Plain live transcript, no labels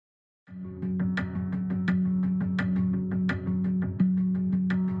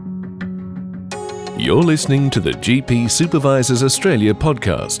You're listening to the GP Supervisors Australia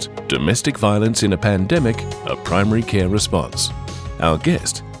podcast, Domestic Violence in a Pandemic, a Primary Care Response. Our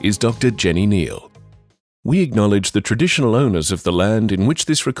guest is Dr. Jenny Neal. We acknowledge the traditional owners of the land in which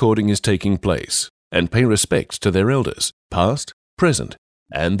this recording is taking place and pay respect to their elders, past, present,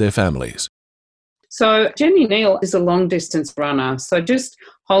 and their families. So Jenny Neal is a long-distance runner, so just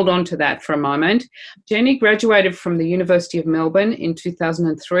hold on to that for a moment. Jenny graduated from the University of Melbourne in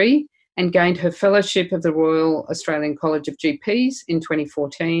 2003 and gained her fellowship of the Royal Australian College of GPs in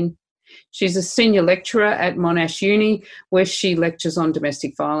 2014. She's a senior lecturer at Monash Uni, where she lectures on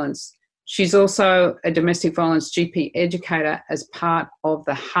domestic violence. She's also a domestic violence GP educator as part of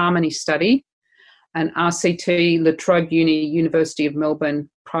the Harmony Study, an RCT La Trobe University of Melbourne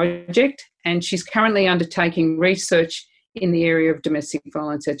project, and she's currently undertaking research in the area of domestic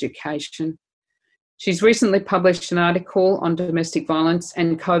violence education. She's recently published an article on domestic violence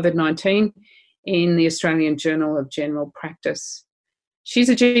and COVID-19 in the Australian Journal of General Practice. She's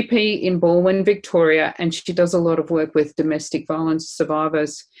a GP in Balwyn, Victoria, and she does a lot of work with domestic violence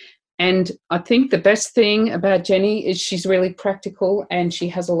survivors. And I think the best thing about Jenny is she's really practical, and she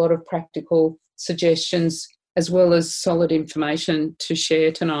has a lot of practical suggestions as well as solid information to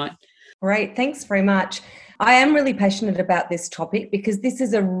share tonight. Great, thanks very much. I am really passionate about this topic because this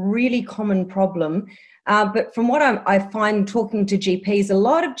is a really common problem. But from what I find talking to GPs, a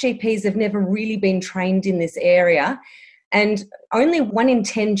lot of GPs have never really been trained in this area. And only 1 in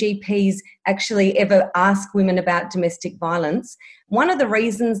 10 GPs actually ever ask women about domestic violence. One of the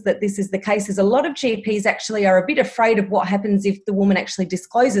reasons that this is the case is a lot of GPs actually are a bit afraid of what happens if the woman actually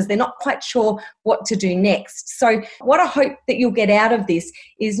discloses. They're not quite sure what to do next. So what I hope that you'll get out of this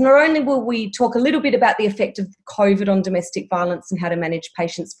is not only will we talk a little bit about the effect of COVID on domestic violence and how to manage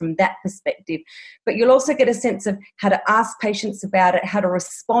patients from that perspective, but you'll also get a sense of how to ask patients about it, how to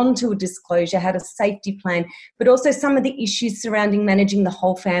respond to a disclosure, how to safety plan, but also some of the issues surrounding managing the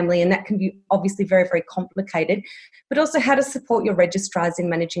whole family, and that can be obviously very, very complicated, but also how to support your registrars in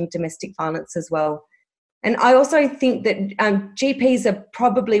managing domestic violence as well. And I also think that GPs are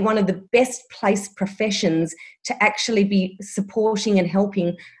probably one of the best placed professions to actually be supporting and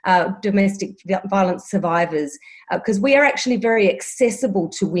helping domestic violence survivors because we are actually very accessible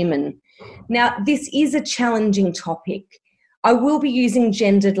to women. Now, this is a challenging topic. I will be using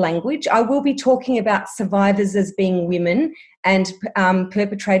gendered language. I will be talking about survivors as being women and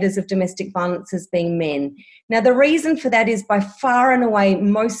perpetrators of domestic violence as being men. Now, the reason for that is by far and away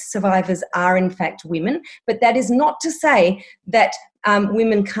most survivors are in fact women, but that is not to say that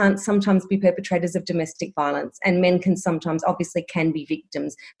women can't sometimes be perpetrators of domestic violence and men can sometimes, obviously can be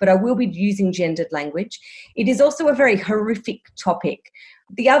victims, but I will be using gendered language. It is also a very horrific topic.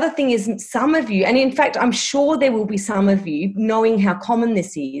 The other thing is some of you, and in fact, I'm sure there will be some of you, knowing how common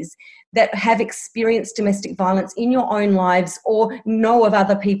this is, that have experienced domestic violence in your own lives or know of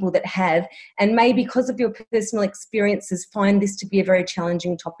other people that have, and may, because of your personal experiences, find this to be a very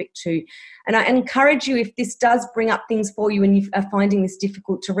challenging topic too. And I encourage you, if this does bring up things for you and you are finding this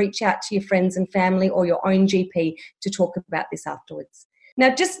difficult, to reach out to your friends and family or your own GP to talk about this afterwards.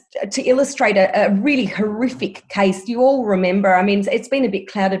 Now, just to illustrate a really horrific case, you all remember, I mean, it's been a bit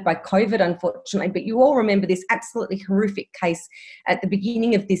clouded by COVID, unfortunately, but you all remember this absolutely horrific case at the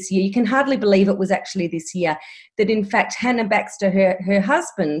beginning of this year. You can hardly believe it was actually this year, that in fact Hannah Baxter, her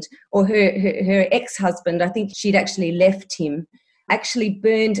husband, or her ex-husband, I think she'd actually left him, actually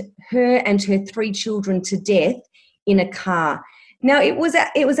burned her and her 3 children to death in a car. Now, it was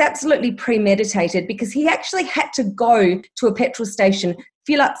absolutely premeditated because he actually had to go to a petrol station,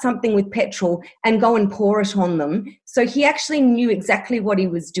 fill up something with petrol and go and pour it on them. So he actually knew exactly what he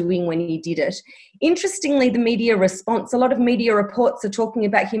was doing when he did it. Interestingly, the media response, a lot of media reports are talking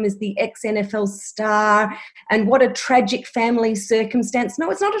about him as the ex-NFL star and what a tragic family circumstance.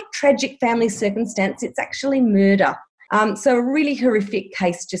 No, it's not a tragic family circumstance. It's actually murder. So a really horrific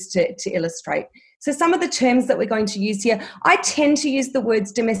case, just to illustrate. So some of the terms that we're going to use here, I tend to use the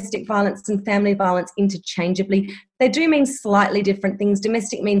words domestic violence and family violence interchangeably. They do mean slightly different things.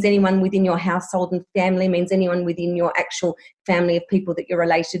 Domestic means anyone within your household, and family means anyone within your actual family of people that you're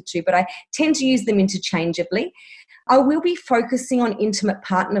related to, but I tend to use them interchangeably. I will be focusing on intimate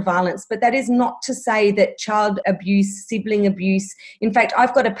partner violence, but that is not to say that child abuse, sibling abuse. In fact,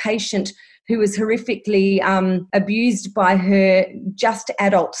 I've got a patient who was horrifically abused by her just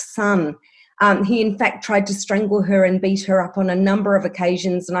adult son. He, in fact, tried to strangle her and beat her up on a number of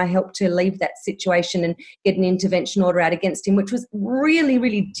occasions, and I helped her leave that situation and get an intervention order out against him, which was really,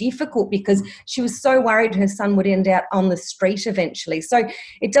 really difficult because she was so worried her son would end out on the street eventually. So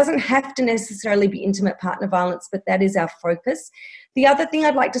it doesn't have to necessarily be intimate partner violence, but that is our focus. The other thing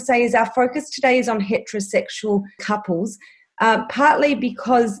I'd like to say is our focus today is on heterosexual couples, partly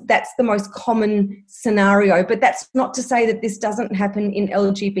because that's the most common scenario, but that's not to say that this doesn't happen in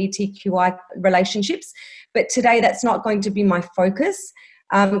LGBTQI relationships. But today that's not going to be my focus,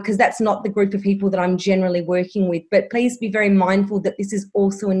 because that's not the group of people that I'm generally working with. But please be very mindful that this is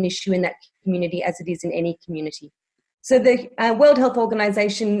also an issue in that community, as it is in any community. So the World Health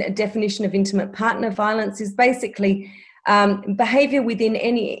Organization definition of intimate partner violence is basically behaviour within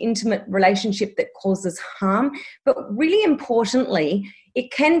any intimate relationship that causes harm. But really importantly,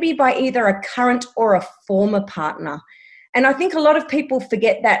 it can be by either a current or a former partner. And I think a lot of people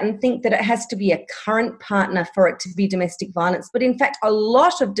forget that and think that it has to be a current partner for it to be domestic violence. But in fact, a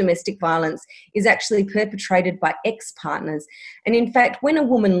lot of domestic violence is actually perpetrated by ex-partners. And in fact, when a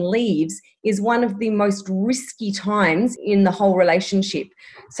woman leaves is one of the most risky times in the whole relationship.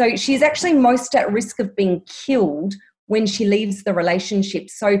 So she's actually most at risk of being killed when she leaves the relationship.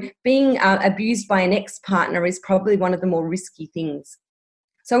 So being abused by an ex-partner is probably one of the more risky things.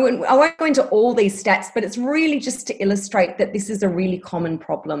 So I won't go into all these stats, but it's really just to illustrate that this is a really common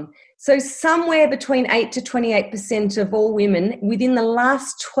problem. So somewhere between 8 to 28% of all women within the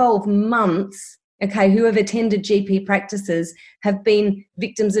last 12 months, who have attended GP practices have been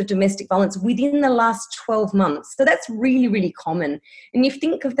victims of domestic violence within the last 12 months. So that's really, really common. And you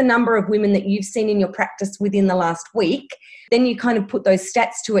think of the number of women that you've seen in your practice within the last week, then you kind of put those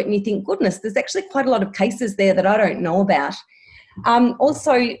stats to it and you think, goodness, there's actually quite a lot of cases there that I don't know about.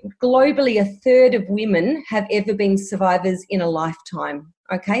 Also, globally, a third of women have ever been survivors in a lifetime.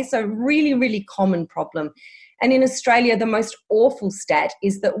 So really, really common problem. And in Australia, the most awful stat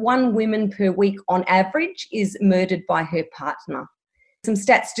is that 1 woman per week on average is murdered by her partner. Some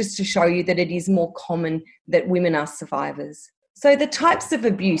stats just to show you that it is more common that women are survivors. So the types of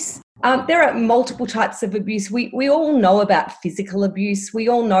abuse. There are multiple types of abuse. We all know about physical abuse. We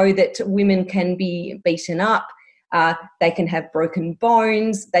all know that women can be beaten up. They can have broken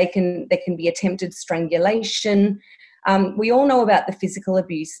bones. There can be attempted strangulation. We all know about the physical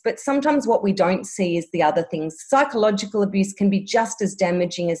abuse, but sometimes what we don't see is the other things. Psychological abuse can be just as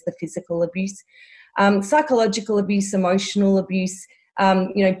damaging as the physical abuse. Psychological abuse, emotional abuse,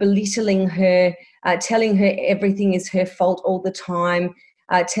 belittling her, telling her everything is her fault all the time,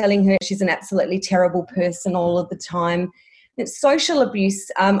 telling her she's an absolutely terrible person all of the time. It's social abuse.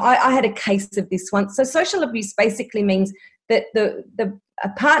 I had a case of this once. So social abuse basically means that a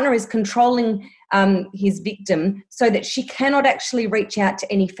partner is controlling his victim so that she cannot actually reach out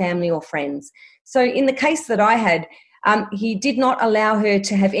to any family or friends. So in the case that I had, he did not allow her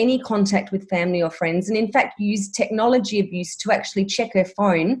to have any contact with family or friends, and in fact used technology abuse to actually check her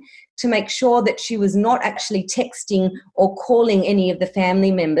phone to make sure that she was not actually texting or calling any of the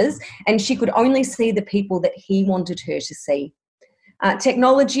family members, and she could only see the people that he wanted her to see.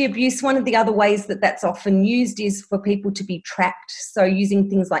 Technology abuse, one of the other ways that that's often used is for people to be tracked. So using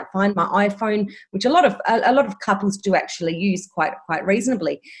things like Find My iPhone, which a lot of couples do actually use quite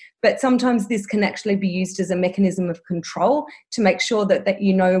reasonably. But sometimes this can actually be used as a mechanism of control to make sure that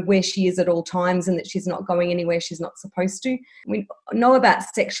you know where she is at all times and that she's not going anywhere she's not supposed to. We know about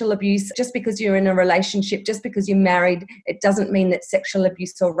sexual abuse. Just because you're in a relationship, just because you're married, it doesn't mean that sexual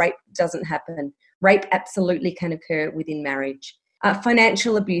abuse or rape doesn't happen. Rape absolutely can occur within marriage.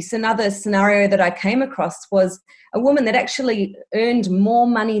 Financial abuse. Another scenario that I came across was a woman that actually earned more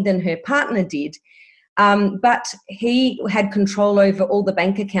money than her partner did, but he had control over all the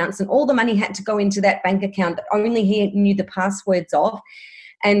bank accounts, and all the money had to go into that bank account that only he knew the passwords of,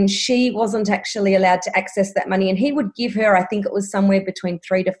 and she wasn't actually allowed to access that money. And he would give her, I think it was somewhere between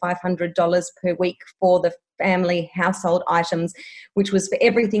 $300 to $500 per week for the family household items, which was for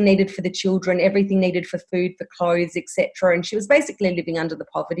everything needed for the children, everything needed for food, for clothes, etc. And she was basically living under the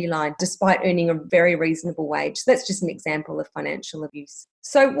poverty line despite earning a very reasonable wage. So that's just an example of financial abuse.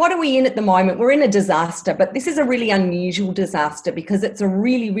 So what are we in at the moment? We're in a disaster, but this is a really unusual disaster because it's a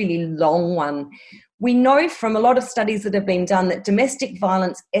really, really long one. We know from a lot of studies that have been done that domestic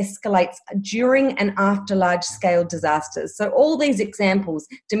violence escalates during and after large-scale disasters. So all these examples,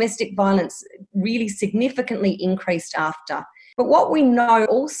 domestic violence really significantly increased after. But what we know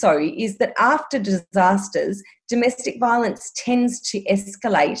also is that after disasters, domestic violence tends to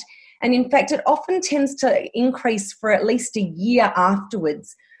escalate. And in fact, it often tends to increase for at least a year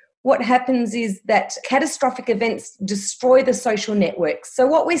afterwards. What happens is that catastrophic events destroy the social networks. So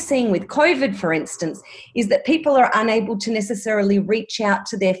what we're seeing with COVID, for instance, is that people are unable to necessarily reach out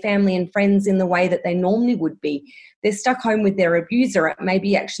to their family and friends in the way that they normally would be. They're stuck home with their abuser. It may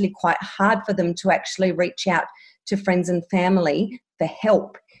be actually quite hard for them to actually reach out to friends and family for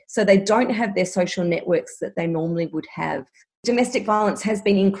help. So they don't have their social networks that they normally would have. Domestic violence has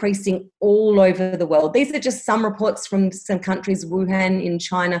been increasing all over the world. These are just some reports from some countries. Wuhan in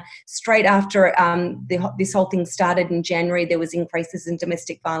China, straight after this whole thing started in January, there was increases in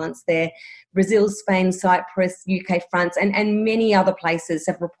domestic violence there. Brazil, Spain, Cyprus, UK, France, and many other places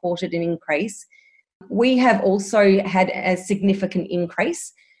have reported an increase. We have also had a significant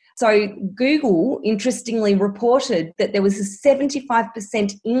increase. So Google, interestingly, reported that there was a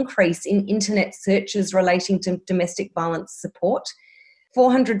 75% increase in internet searches relating to domestic violence support.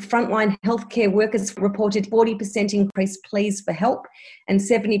 400 frontline healthcare workers reported 40% increased pleas for help and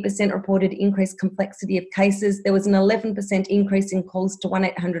 70% reported increased complexity of cases. There was an 11% increase in calls to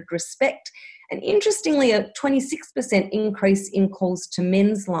 1-800-RESPECT, and interestingly, a 26% increase in calls to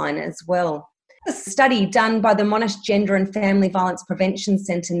Men's Line as well. A study done by the Monash Gender and Family Violence Prevention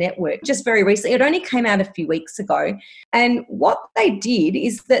Centre Network just very recently. It only came out a few weeks ago. And what they did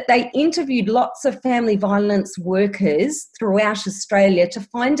is that they interviewed lots of family violence workers throughout Australia to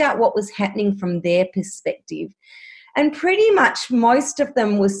find out what was happening from their perspective. And pretty much most of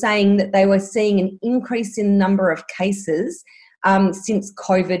them were saying that they were seeing an increase in number of cases since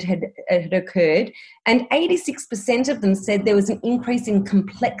COVID had occurred. And 86% of them said there was an increase in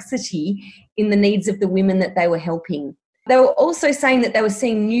complexity in the needs of the women that they were helping. They were also saying that they were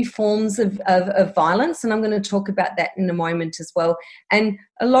seeing new forms of violence, and I'm going to talk about that in a moment as well. And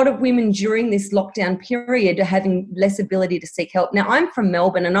a lot of women during this lockdown period are having less ability to seek help. Now, I'm from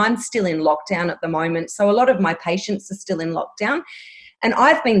Melbourne and I'm still in lockdown at the moment, so a lot of my patients are still in lockdown. And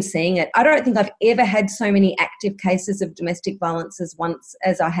I've been seeing it. I don't think I've ever had so many active cases of domestic violence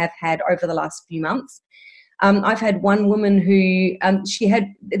as I have had over the last few months. I've had one woman who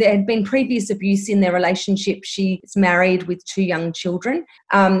there had been previous abuse in their relationship. She's married with 2 young children,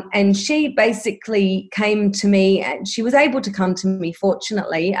 and she basically came to me, and she was able to come to me,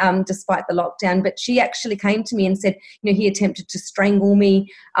 fortunately, despite the lockdown, but she actually came to me and said, he attempted to strangle me.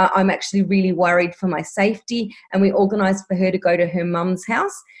 I'm actually really worried for my safety, and we organised for her to go to her mum's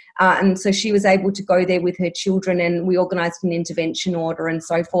house. And so she was able to go there with her children, and we organised an intervention order and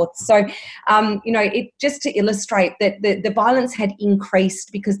so forth. So, it just to illustrate that the violence had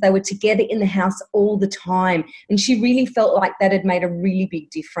increased because they were together in the house all the time. And she really felt like that had made a really big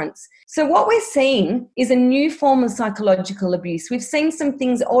difference. So what we're seeing is a new form of psychological abuse. We've seen some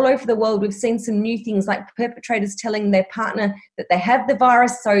things all over the world. We've seen some new things like perpetrators telling their partner that they have the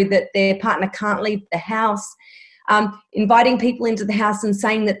virus so that their partner can't leave the house. Inviting people into the house and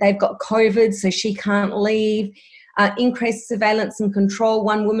saying that they've got COVID so she can't leave, increased surveillance and control.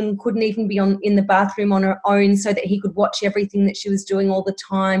 One woman couldn't even be in the bathroom on her own so that he could watch everything that she was doing all the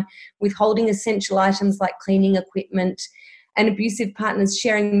time, withholding essential items like cleaning equipment, and abusive partners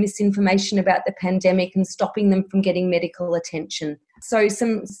sharing misinformation about the pandemic and stopping them from getting medical attention. So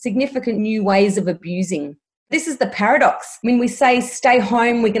some significant new ways of abusing. This is the paradox. When we say stay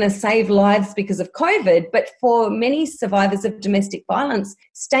home, we're going to save lives because of COVID, but for many survivors of domestic violence,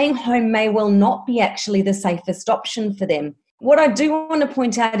 staying home may well not be actually the safest option for them. What I do want to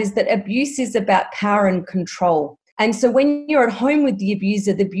point out is that abuse is about power and control. And so when you're at home with the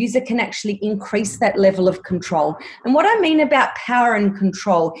abuser can actually increase that level of control. And what I mean about power and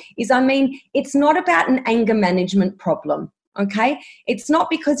control is, it's not about an anger management problem. Okay, it's not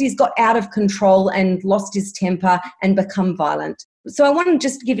because he's got out of control and lost his temper and become violent. So I want to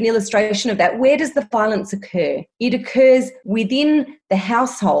just give an illustration of that. Where does the violence occur? It occurs within the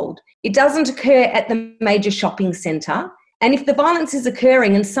household. It doesn't occur at the major shopping centre. And if the violence is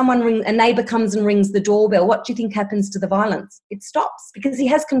occurring and a neighbour comes and rings the doorbell, what do you think happens to the violence? It stops because he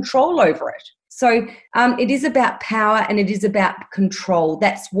has control over it. So it is about power and it is about control.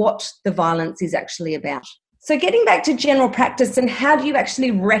 That's what the violence is actually about. So getting back to general practice, and how do you actually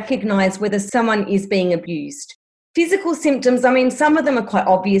recognise whether someone is being abused? Physical symptoms, some of them are quite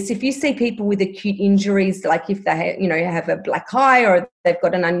obvious. If you see people with acute injuries, like if they have a black eye, or they've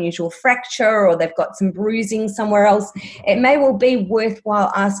got an unusual fracture, or they've got some bruising somewhere else, it may well be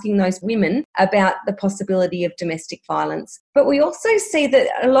worthwhile asking those women about the possibility of domestic violence. But we also see that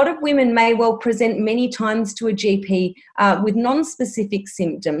a lot of women may well present many times to a GP with non-specific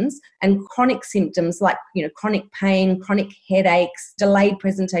symptoms and chronic symptoms like chronic pain, chronic headaches, delayed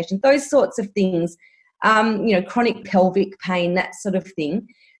presentation, those sorts of things. Chronic pelvic pain, that sort of thing.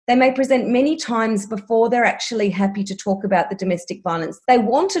 They may present many times before they're actually happy to talk about the domestic violence. They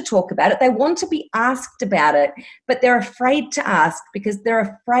want to talk about it. They want to be asked about it, but they're afraid to ask because they're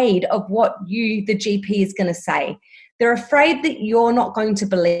afraid of what the GP, is going to say. They're afraid that you're not going to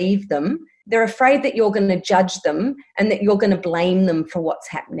believe them. They're afraid that you're going to judge them and that you're going to blame them for what's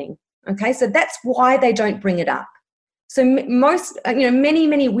happening. Okay, so that's why they don't bring it up. So most,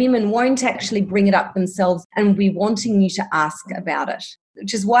 many women won't actually bring it up themselves and will be wanting you to ask about it,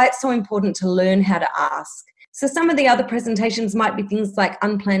 which is why it's so important to learn how to ask. So some of the other presentations might be things like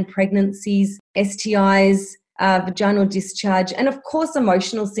unplanned pregnancies, STIs, vaginal discharge, and of course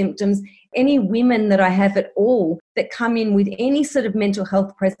emotional symptoms. Any women that I have at all that come in with any sort of mental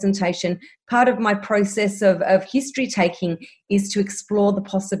health presentation, part of my process of history taking is to explore the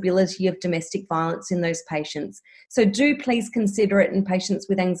possibility of domestic violence in those patients. So do please consider it in patients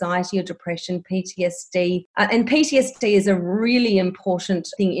with anxiety or depression, PTSD. And PTSD is a really important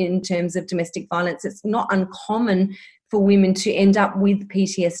thing in terms of domestic violence. It's not uncommon for women to end up with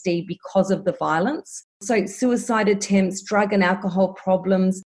PTSD because of the violence. So suicide attempts, drug and alcohol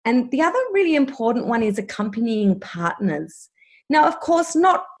problems. And the other really important one is accompanying partners. Now, of course,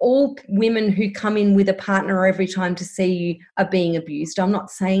 not all women who come in with a partner every time to see you are being abused. I'm not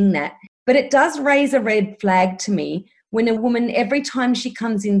saying that. But it does raise a red flag to me when a woman, every time she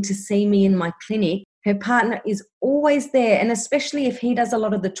comes in to see me in my clinic, her partner is always there, and especially if he does a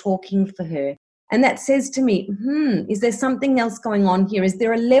lot of the talking for her. And that says to me, is there something else going on here? Is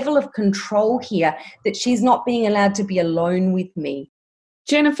there a level of control here that she's not being allowed to be alone with me?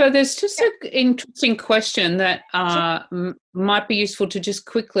 Jennifer, there's just an interesting question that might be useful to just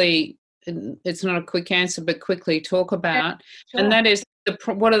quickly, it's not a quick answer, but quickly talk about. Sure. And that is,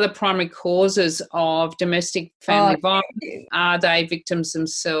 what are the primary causes of domestic family violence? Are they victims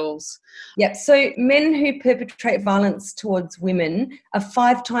themselves? Yep. So men who perpetrate violence towards women are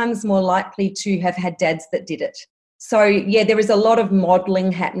 5 times more likely to have had dads that did it. So, yeah, there is a lot of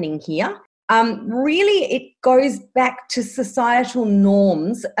modelling happening here. Really, it goes back to societal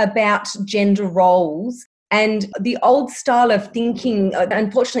norms about gender roles and the old style of thinking.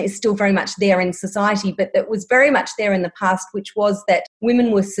 Unfortunately, is still very much there in society, but that was very much there in the past, which was that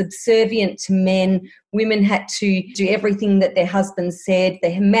women were subservient to men. Women had to do everything that their husband said.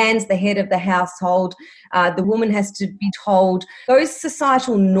 The man's the head of the household. The woman has to be told. Those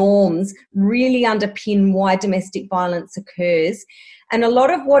societal norms really underpin why domestic violence occurs. And a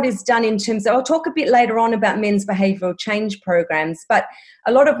lot of what is done in terms of, I'll talk a bit later on about men's behavioural change programs, but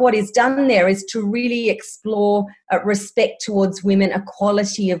a lot of what is done there is to really explore respect towards women,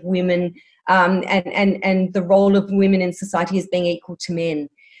 equality of women, and the role of women in society as being equal to men.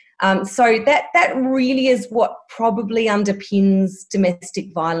 So that really is what probably underpins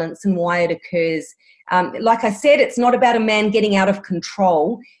domestic violence and why it occurs. Like I said, it's not about a man getting out of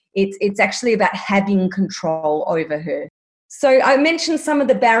control. It's actually about having control over her. So I mentioned some of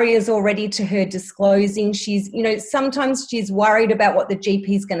the barriers already to her disclosing. She's, sometimes she's worried about what the GP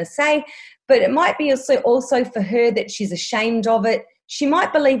is going to say, but it might be also for her that she's ashamed of it. She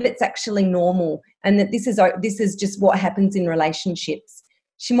might believe it's actually normal and that this is just what happens in relationships.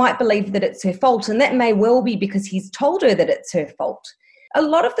 She might believe that it's her fault, and that may well be because he's told her that it's her fault. A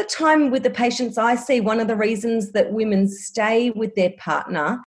lot of the time with the patients I see, one of the reasons that women stay with their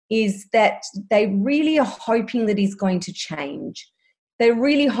partner is that they really are hoping that he's going to change. They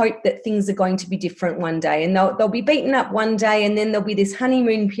really hope that things are going to be different one day, and they'll be beaten up one day, and then there'll be this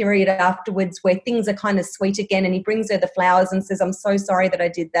honeymoon period afterwards where things are kind of sweet again, and he brings her the flowers and says, I'm so sorry that I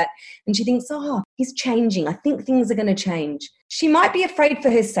did that. And she thinks, he's changing. I think things are going to change. She might be afraid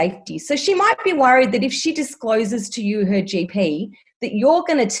for her safety. So she might be worried that if she discloses to you, her GP, that you're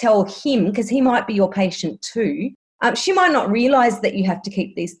going to tell him, because he might be your patient too. She might not realise that you have to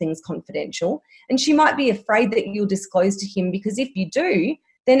keep these things confidential, and she might be afraid that you'll disclose to him, because if you do,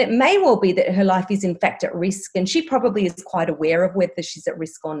 then it may well be that her life is in fact at risk, and she probably is quite aware of whether she's at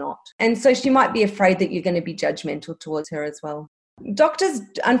risk or not. And so she might be afraid that you're going to be judgmental towards her as well. Doctors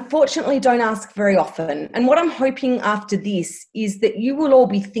unfortunately don't ask very often, and what I'm hoping after this is that you will all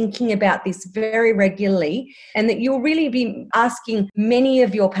be thinking about this very regularly, and that you'll really be asking many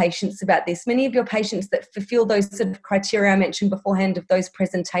of your patients about this, many of your patients that fulfill those sort of criteria I mentioned beforehand of those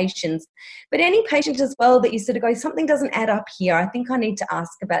presentations, but any patient as well that you sort of go, something doesn't add up here, I think I need to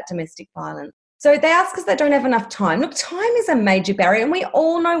ask about domestic violence. So they ask because they don't have enough time. Look, time is a major barrier, and we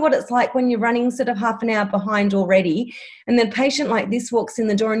all know what it's like when you're running sort of half an hour behind already, and then a patient like this walks in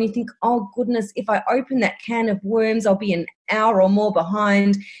the door and you think, oh goodness, if I open that can of worms, I'll be an hour or more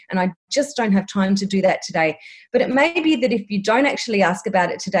behind, and I just don't have time to do that today. But it may be that if you don't actually ask about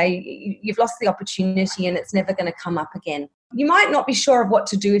it today, you've lost the opportunity and it's never going to come up again. You might not be sure of what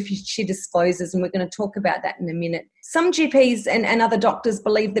to do if she discloses, and we're going to talk about that in a minute. Some GPs and other doctors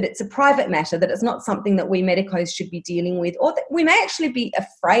believe that it's a private matter, that it's not something that we medicos should be dealing with, or that we may actually be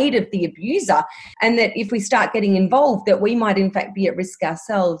afraid of the abuser, and that if we start getting involved, that we might in fact be at risk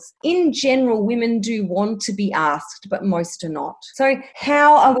ourselves. In general, women do want to be asked, but most are not. So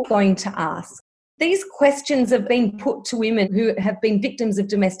how are we going to ask? These questions have been put to women who have been victims of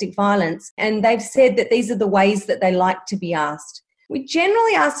domestic violence, and they've said that these are the ways that they like to be asked. We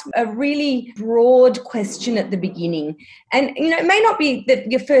generally ask a really broad question at the beginning. And, it may not be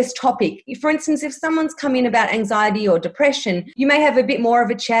your first topic. For instance, if someone's come in about anxiety or depression, you may have a bit more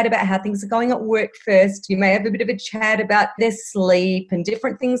of a chat about how things are going at work first. You may have a bit of a chat about their sleep and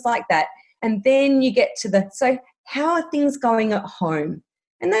different things like that. And then you get to so how are things going at home?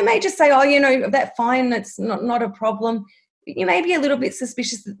 And they may just say, that's fine, that's not a problem. You may be a little bit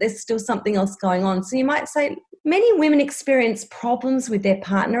suspicious that there's still something else going on. So you might say, many women experience problems with their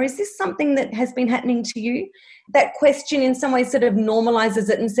partner. Is this something that has been happening to you? That question in some ways sort of normalizes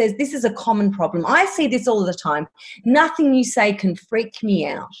it and says, this is a common problem. I see this all the time. Nothing you say can freak me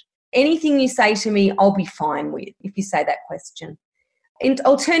out. Anything you say to me, I'll be fine with if you say that question. And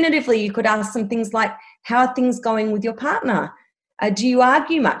alternatively, you could ask some things like, how are things going with your partner? Do you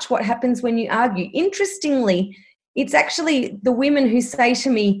argue much? What happens when you argue? Interestingly, it's actually the women who say to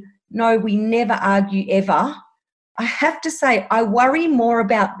me, no, we never argue ever. I have to say, I worry more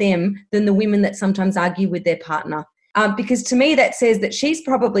about them than the women that sometimes argue with their partner. Because to me, that says that she's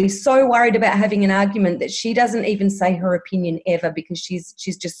probably so worried about having an argument that she doesn't even say her opinion ever because she's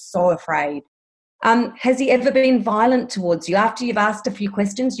just so afraid. Has he ever been violent towards you? After you've asked a few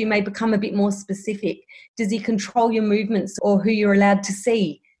questions, you may become a bit more specific. Does he control your movements or who you're allowed to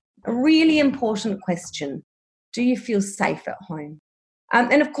see? A really important question. Do you feel safe at home?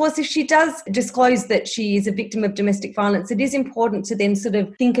 And of course, if she does disclose that she is a victim of domestic violence, it is important to then sort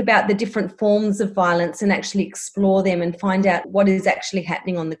of think about the different forms of violence and actually explore them and find out what is actually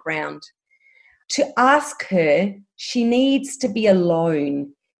happening on the ground. To ask her, she needs to be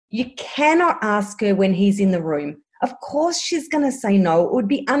alone. You cannot ask her when he's in the room. Of course, she's going to say no. It would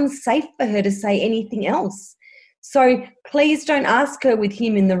be unsafe for her to say anything else. So please don't ask her with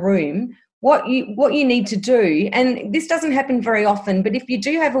him in the room. What you need to do, and this doesn't happen very often, but if you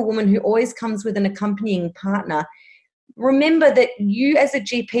do have a woman who always comes with an accompanying partner, remember that you as a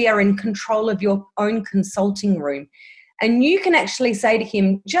GP are in control of your own consulting room. And you can actually say to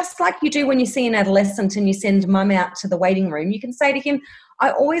him, just like you do when you see an adolescent and you send mum out to the waiting room, you can say to him, I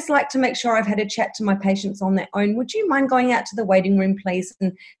always like to make sure I've had a chat to my patients on their own. Would you mind going out to the waiting room, please,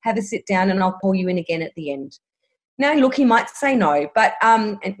 and have a sit down, and I'll call you in again at the end. Now, look, he might say no, but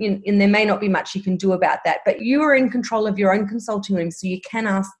and there may not be much you can do about that. But you are in control of your own consulting room, so you can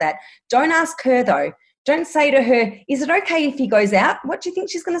ask that. Don't ask her, though. Don't say to her, is it okay if he goes out? What do you think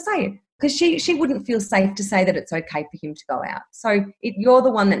she's going to say? Because she wouldn't feel safe to say that it's okay for him to go out. So you're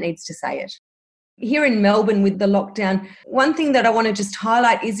the one that needs to say it. Here in Melbourne with the lockdown, one thing that I want to just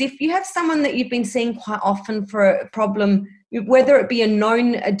highlight is if you have someone that you've been seeing quite often for a problem, whether it be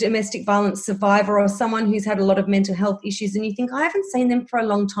a domestic violence survivor or someone who's had a lot of mental health issues, and you think, I haven't seen them for a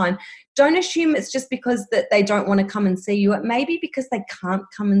long time, don't assume it's just because that they don't want to come and see you. It may be because they can't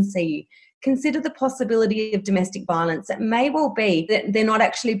come and see you. Consider the possibility of domestic violence. It may well be that they're not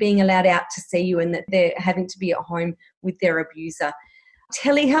actually being allowed out to see you and that they're having to be at home with their abuser.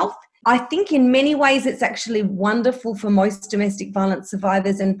 Telehealth, I think in many ways it's actually wonderful for most domestic violence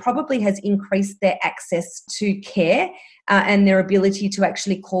survivors and probably has increased their access to care and their ability to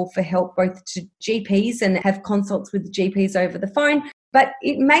actually call for help both to GPs and have consults with GPs over the phone. But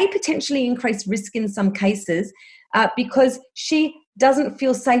it may potentially increase risk in some cases because she doesn't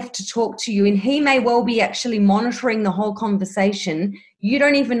feel safe to talk to you, and he may well be actually monitoring the whole conversation. You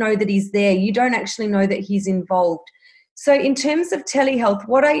don't even know that he's there. You don't actually know that he's involved. So in terms of telehealth,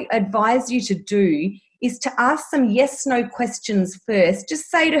 what I advise you to do is to ask some yes/no questions first.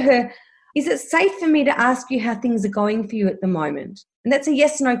 Just say to her, is it safe for me to ask you how things are going for you at the moment? And that's a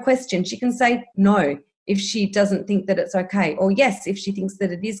yes/no question. She can say no if she doesn't think that it's okay, or yes if she thinks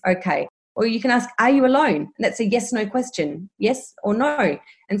that it is okay. Or you can ask, are you alone? And that's a yes/no question, yes or no.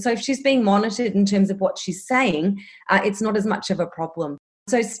 And so if she's being monitored in terms of what she's saying, it's not as much of a problem.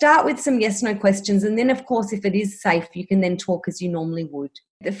 So start with some yes/no questions. And then, of course, if it is safe, you can then talk as you normally would.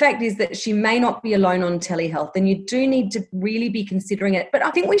 The fact is that she may not be alone on telehealth, and you do need to really be considering it. But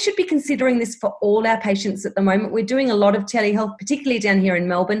I think we should be considering this for all our patients at the moment. We're doing a lot of telehealth, particularly down here in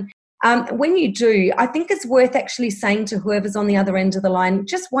Melbourne. When you do, I think it's worth actually saying to whoever's on the other end of the line,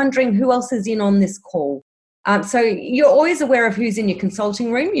 just wondering who else is in on this call. So you're always aware of who's in your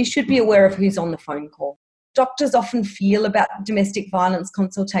consulting room. You should be aware of who's on the phone call. Doctors often feel about domestic violence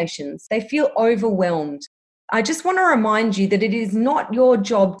consultations. They feel overwhelmed. I just want to remind you that it is not your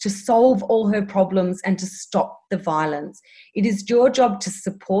job to solve all her problems and to stop the violence. It is your job to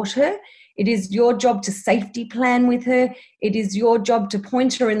support her. It is your job to safety plan with her. It is your job to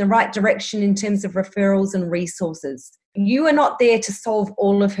point her in the right direction in terms of referrals and resources. You are not there to solve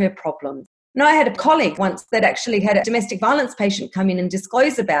all of her problems. And I had a colleague once that actually had a domestic violence patient come in and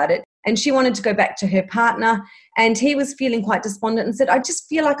disclose about it. And she wanted to go back to her partner. And he was feeling quite despondent and said, I just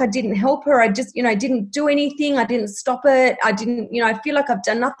feel like I didn't help her. I just, didn't do anything. I didn't stop it. I didn't, I feel like I've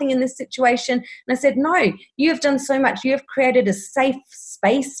done nothing in this situation. And I said, no, you have done so much. You have created a safe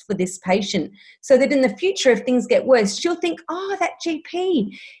space for this patient so that in the future, if things get worse, she'll think, oh, that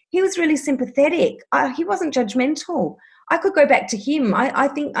GP, he was really sympathetic. He wasn't judgmental. I could go back to him. I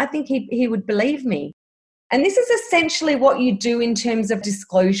think he would believe me. And this is essentially what you do in terms of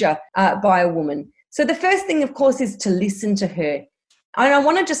disclosure by a woman. So the first thing, of course, is to listen to her. And I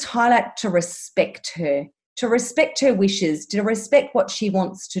want to just highlight to respect her wishes, to respect what she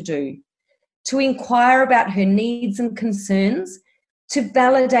wants to do, to inquire about her needs and concerns, to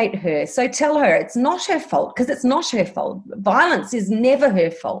validate her. So tell her it's not her fault, because it's not her fault. Violence is never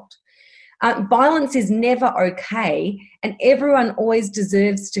her fault. Violence is never okay, and everyone always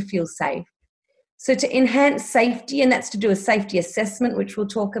deserves to feel safe. So to enhance safety, and that's to do a safety assessment, which we'll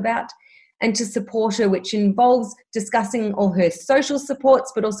talk about, and to support her, which involves discussing all her social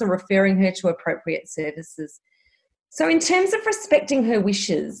supports, but also referring her to appropriate services. So in terms of respecting her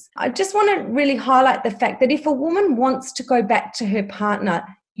wishes, I just want to really highlight the fact that if a woman wants to go back to her partner,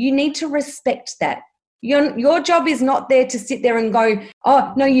 you need to respect that. Your job is not there to sit there and go,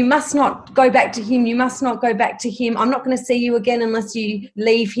 oh, no, you must not go back to him. You must not go back to him. I'm not going to see you again unless you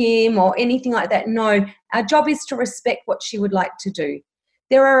leave him or anything like that. No, our job is to respect what she would like to do.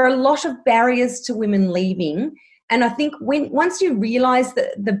 There are a lot of barriers to women leaving. And I think once you realise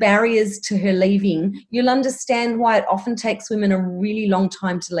the barriers to her leaving, you'll understand why it often takes women a really long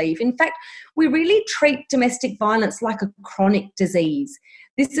time to leave. In fact, we really treat domestic violence like a chronic disease.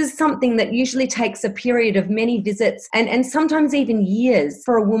 This is something that usually takes a period of many visits and sometimes even years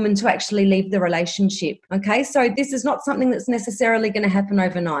for a woman to actually leave the relationship. Okay, so this is not something that's necessarily going to happen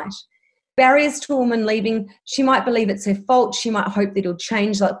overnight. Barriers to a woman leaving, she might believe it's her fault. She might hope that it'll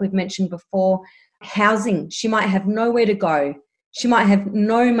change, like we've mentioned before. Housing, she might have nowhere to go. She might have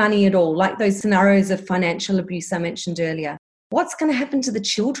no money at all, like those scenarios of financial abuse I mentioned earlier. What's going to happen to the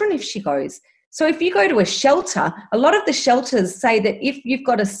children if she goes? So if you go to a shelter, a lot of the shelters say that if you've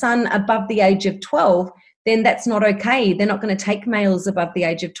got a son above the age of 12, then that's not okay. They're not going to take males above the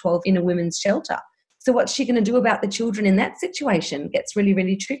age of 12 in a women's shelter. So what's she going to do about the children in that situation? It gets really,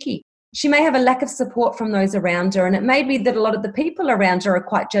 really tricky. She may have a lack of support from those around her, and it may be that a lot of the people around her are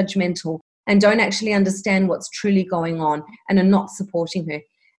quite judgmental and don't actually understand what's truly going on and are not supporting her.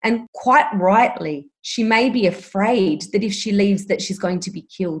 And quite rightly, she may be afraid that if she leaves that she's going to be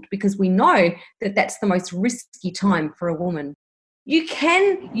killed, because we know that that's the most risky time for a woman. You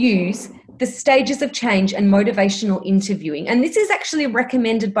can use the stages of change and motivational interviewing. And this is actually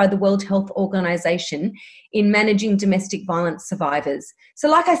recommended by the World Health Organization in managing domestic violence survivors. So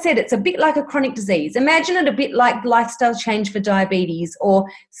like I said, it's a bit like a chronic disease. Imagine it a bit like lifestyle change for diabetes or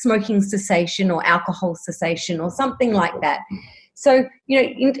smoking cessation or alcohol cessation or something like that. So,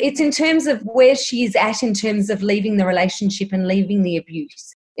 it's in terms of where she is at in terms of leaving the relationship and leaving the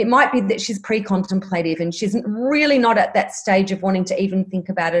abuse. It might be that she's pre-contemplative and she's really not at that stage of wanting to even think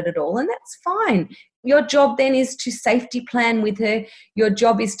about it at all, and that's fine. Your job then is to safety plan with her. Your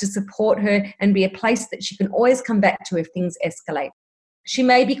job is to support her and be a place that she can always come back to if things escalate. She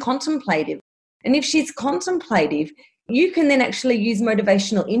may be contemplative, and if she's contemplative, you can then actually use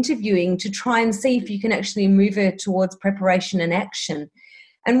motivational interviewing to try and see if you can actually move her towards preparation and action.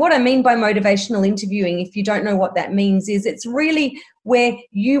 And what I mean by motivational interviewing, if you don't know what that means, is it's really where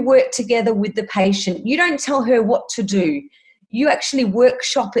you work together with the patient. You don't tell her what to do. You actually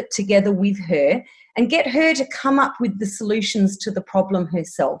workshop it together with her and get her to come up with the solutions to the problem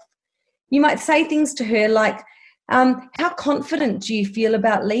herself. You might say things to her like, how confident do you feel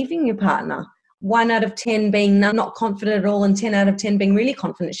about leaving your partner? 1 out of 10 being not confident at all and 10 out of 10 being really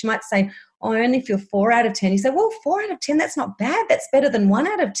confident. She might say, oh, I only feel 4 out of 10. You say, well, 4 out of 10, that's not bad. That's better than 1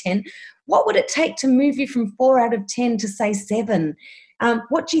 out of 10. What would it take to move you from 4 out of 10 to, say, 7?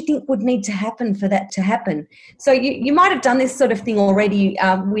 What do you think would need to happen for that to happen? So you might have done this sort of thing already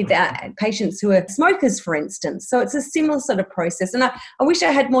with patients who are smokers, for instance. So it's a similar sort of process. And I wish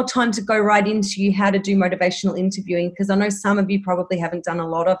I had more time to go right into how to do motivational interviewing, because I know some of you probably haven't done a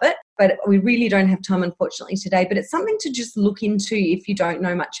lot of it, but we really don't have time, unfortunately, today. But it's something to just look into if you don't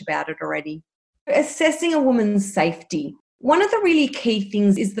know much about it already. Assessing a woman's safety. One of the really key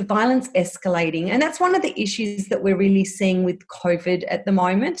things is the violence escalating. And that's one of the issues that we're really seeing with COVID at the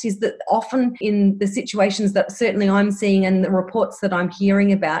moment, is that often in the situations that certainly I'm seeing and the reports that I'm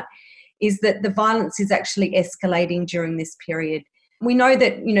hearing about, is that the violence is actually escalating during this period. We know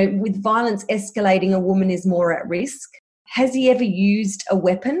that, with violence escalating, a woman is more at risk. Has he ever used a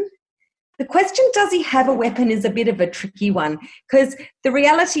weapon? The question, does he have a weapon, is a bit of a tricky one, because the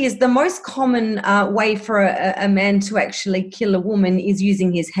reality is the most common way for a man to actually kill a woman is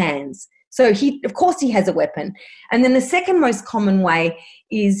using his hands. So of course he has a weapon. And then the second most common way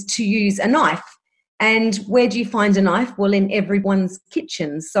is to use a knife. And where do you find a knife? Well, in everyone's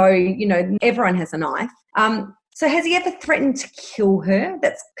kitchen. So, everyone has a knife. So has he ever threatened to kill her?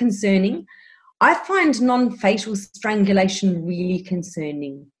 That's concerning. I find non-fatal strangulation really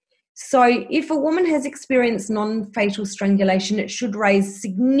concerning. So if a woman has experienced non-fatal strangulation, it should raise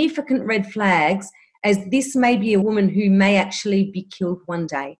significant red flags, as this may be a woman who may actually be killed one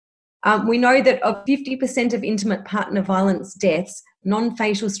day. We know that of 50% of intimate partner violence deaths,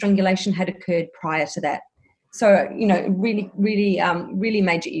 non-fatal strangulation had occurred prior to that. So, really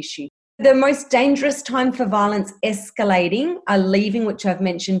major issue. The most dangerous time for violence escalating are leaving, which I've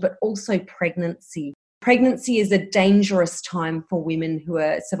mentioned, but also pregnancy. Pregnancy is a dangerous time for women who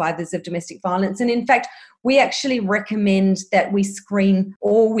are survivors of domestic violence. And in fact, we actually recommend that we screen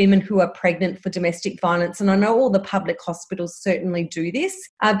all women who are pregnant for domestic violence. And I know all the public hospitals certainly do this,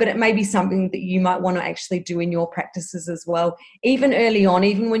 but it may be something that you might want to actually do in your practices as well. Even early on,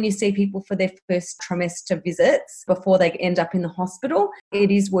 even when you see people for their first trimester visits before they end up in the hospital, it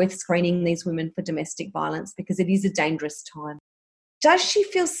is worth screening these women for domestic violence because it is a dangerous time. Does she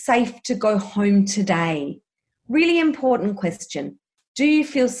feel safe to go home today? Really important question. Do you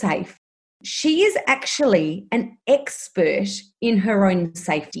feel safe? She is actually an expert in her own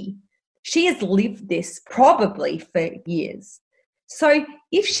safety. She has lived this probably for years. So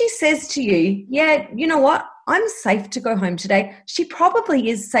if she says to you, yeah, you know what, I'm safe to go home today, she probably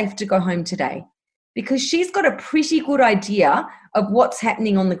is safe to go home today because she's got a pretty good idea of what's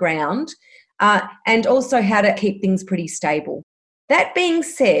happening on the ground and also how to keep things pretty stable. That being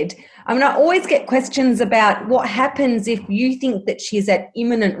said, I always get questions about what happens if you think that she's at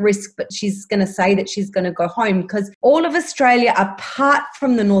imminent risk, but she's going to say that she's going to go home, because all of Australia, apart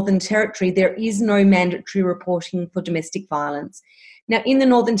from the Northern Territory, there is no mandatory reporting for domestic violence. Now, in the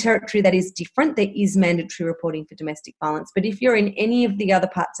Northern Territory, that is different. There is mandatory reporting for domestic violence. But if you're in any of the other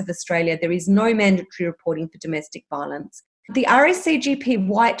parts of Australia, there is no mandatory reporting for domestic violence. The RACGP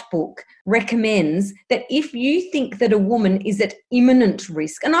White Book recommends that if you think that a woman is at imminent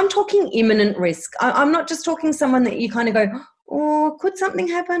risk, and I'm talking imminent risk, I'm not just talking someone that you kind of go, oh, could something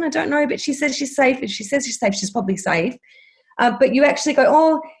happen? I don't know, but she says she's safe. If she says she's safe, she's probably safe. But you actually go,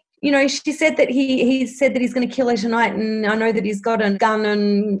 oh, she said that he said that he's going to kill her tonight, and I know that he's got a gun,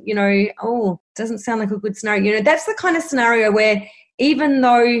 and, doesn't sound like a good scenario. That's the kind of scenario where even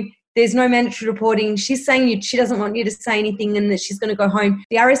though there's no mandatory reporting, she's saying she doesn't want you to say anything and that she's going to go home.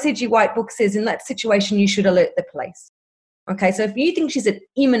 The RACG White Book says in that situation, you should alert the police. Okay, so if you think she's at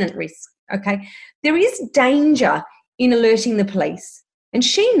imminent risk, okay, there is danger in alerting the police. And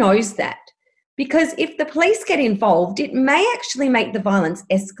she knows that, because if the police get involved, it may actually make the violence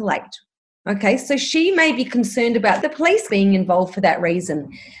escalate. Okay, so she may be concerned about the police being involved for that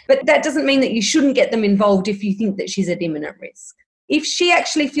reason. But that doesn't mean that you shouldn't get them involved if you think that she's at imminent risk. If she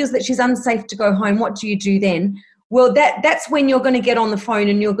actually feels that she's unsafe to go home, what do you do then? Well, that's when you're going to get on the phone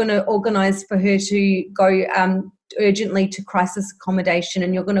and you're going to organise for her to go urgently to crisis accommodation,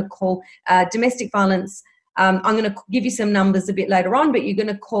 and you're going to call domestic violence. I'm going to give you some numbers a bit later on, but you're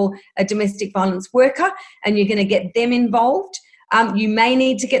going to call a domestic violence worker and you're going to get them involved. You may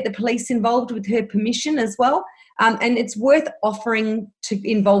need to get the police involved with her permission as well. And it's worth offering to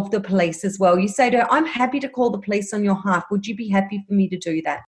involve the police as well. You say to her, I'm happy to call the police on your behalf. Would you be happy for me to do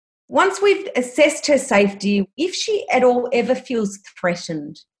that? Once we've assessed her safety, if she at all ever feels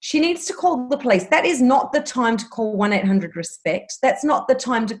threatened, she needs to call the police. That is not the time to call 1-800-RESPECT. That's not the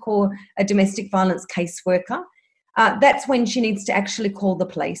time to call a domestic violence caseworker. That's when she needs to actually call the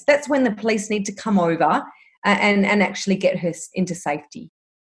police. That's when the police need to come over and actually get her into safety.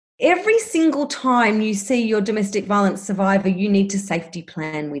 Every single time you see your domestic violence survivor, you need to safety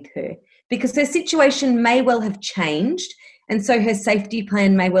plan with her, because her situation may well have changed, and so her safety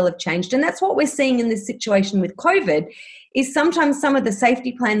plan may well have changed. And that's what we're seeing in this situation with COVID, is sometimes some of the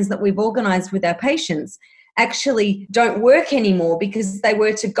safety plans that we've organised with our patients actually don't work anymore because they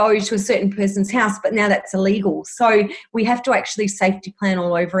were to go to a certain person's house, but now that's illegal. So we have to actually safety plan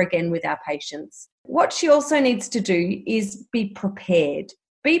all over again with our patients. What she also needs to do is be prepared.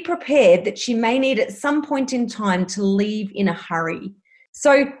 Be prepared that she may need at some point in time to leave in a hurry.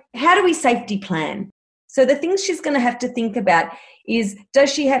 So how do we safety plan? So the things she's going to have to think about is,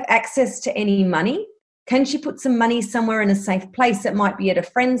 does she have access to any money? Can she put some money somewhere in a safe place? It might be at a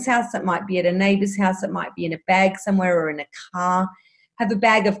friend's house, it might be at a neighbour's house, it might be in a bag somewhere or in a car. Have a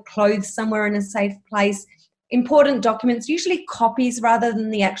bag of clothes somewhere in a safe place. important documents, usually copies rather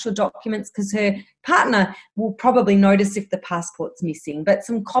than the actual documents, because her partner will probably notice if the passport's missing, but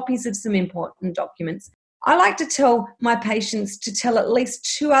some copies of some important documents. I like to tell my patients to tell at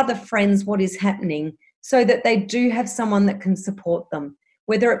least 2 other friends what is happening so that they do have someone that can support them.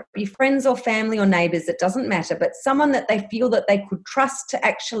 Whether it be friends or family or neighbours, it doesn't matter, but someone that they feel that they could trust to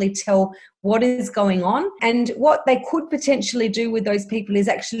actually tell what is going on. And what they could potentially do with those people is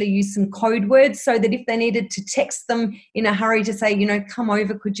actually use some code words so that if they needed to text them in a hurry to say, come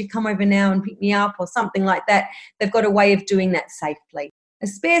over, could you come over now and pick me up or something like that, they've got a way of doing that safely. A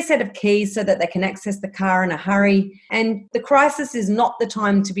spare set of keys so that they can access the car in a hurry. And the crisis is not the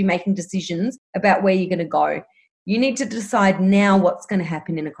time to be making decisions about where you're going to go. You need to decide now what's going to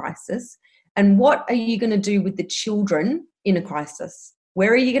happen in a crisis and what are you going to do with the children in a crisis.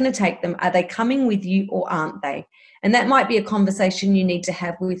 Where are you going to take them? Are they coming with you or aren't they? And that might be a conversation you need to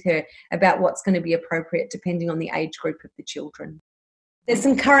have with her about what's going to be appropriate depending on the age group of the children. There's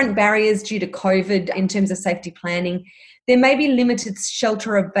some current barriers due to COVID in terms of safety planning. There may be limited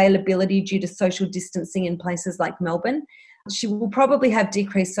shelter availability due to social distancing in places like Melbourne. She will probably have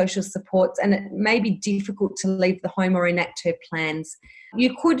decreased social supports and it may be difficult to leave the home or enact her plans.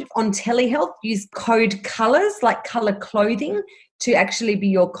 You could, on telehealth, use code colours like colour clothing to actually be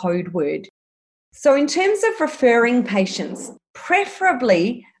your code word. So in terms of referring patients,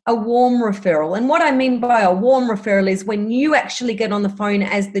 preferably a warm referral. And what I mean by a warm referral is when you actually get on the phone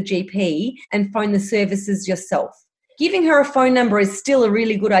as the GP and phone the services yourself. Giving her a phone number is still a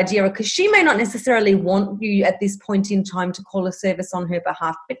really good idea because she may not necessarily want you at this point in time to call a service on her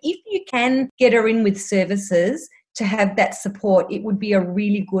behalf. But if you can get her in with services to have that support, it would be a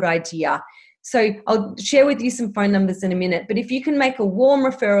really good idea. So I'll share with you some phone numbers in a minute. But if you can make a warm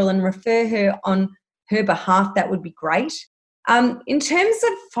referral and refer her on her behalf, that would be great. In terms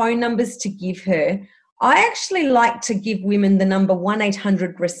of phone numbers to give her, I actually like to give women the number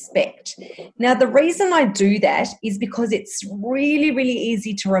 1-800-RESPECT. Now, the reason I do that is because it's really, really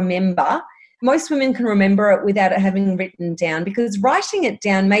easy to remember. Most women can remember it without it having written down because writing it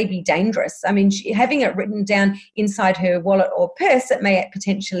down may be dangerous. I mean, having it written down inside her wallet or purse, it may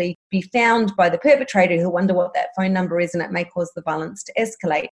potentially be found by the perpetrator who'll wonder what that phone number is and it may cause the violence to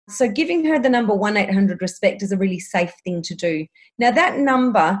escalate. So giving her the number 1-800-RESPECT is a really safe thing to do. Now, that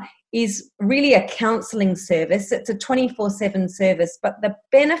number is really a counselling service. It's a 24/7 service, but the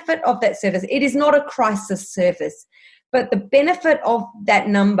benefit of that service, it is not a crisis service, but the benefit of that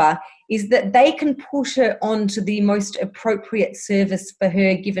number is that they can push her on to the most appropriate service for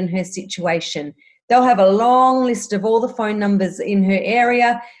her given her situation. They'll have a long list of all the phone numbers in her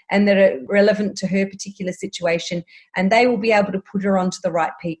area and that are relevant to her particular situation, and they will be able to put her onto the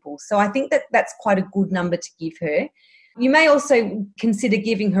right people. So I think that that's quite a good number to give her. You may also consider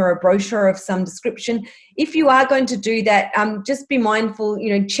giving her a brochure of some description. If you are going to do that, just be mindful,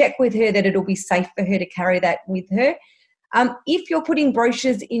 check with her that it'll be safe for her to carry that with her. If you're putting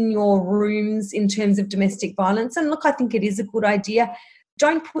brochures in your rooms in terms of domestic violence, and look, I think it is a good idea,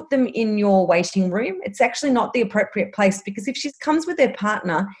 don't put them in your waiting room. It's actually not the appropriate place because if she comes with her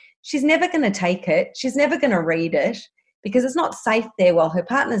partner, she's never going to take it. She's never going to read it because it's not safe there while her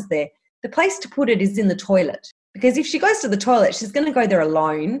partner's there. The place to put it is in the toilet. Because if she goes to the toilet, she's going to go there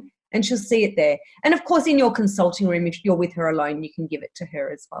alone and she'll see it there. And of course, in your consulting room, if you're with her alone, you can give it to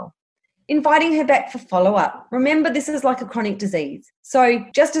her as well. Inviting her back for follow-up. Remember, this is like a chronic disease. So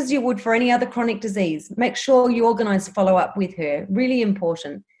just as you would for any other chronic disease, make sure you organise follow-up with her. Really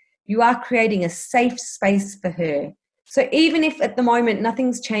important. You are creating a safe space for her. So even if at the moment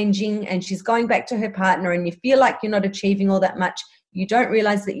nothing's changing and she's going back to her partner and you feel like you're not achieving all that much, you don't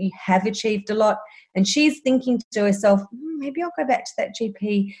realise that you have achieved a lot, and she's thinking to herself, maybe I'll go back to that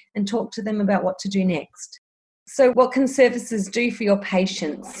GP and talk to them about what to do next. So what can services do for your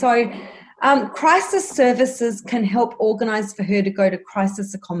patients? So crisis services can help organise for her to go to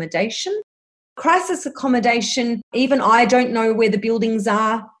crisis accommodation. Crisis accommodation, even I don't know where the buildings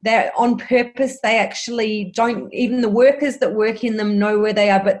are. They're on purpose. They actually don't, even the workers that work in them know where they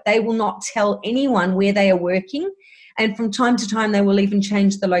are, but they will not tell anyone where they are working. And from time to time, they will even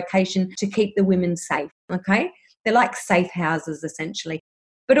change the location to keep the women safe, okay? They're like safe houses, essentially.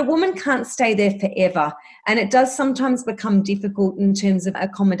 But a woman can't stay there forever, and it does sometimes become difficult in terms of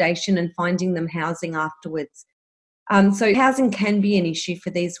accommodation and finding them housing afterwards. So housing can be an issue for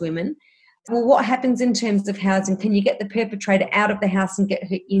these women. Well, what happens in terms of housing? Can you get the perpetrator out of the house and get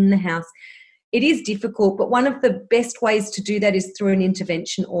her in the house? It is difficult, but one of the best ways to do that is through an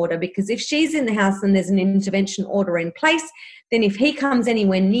intervention order, because if she's in the house and there's an intervention order in place, Then if he comes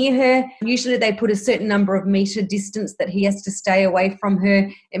anywhere near her, usually they put a certain number of metre distance that he has to stay away from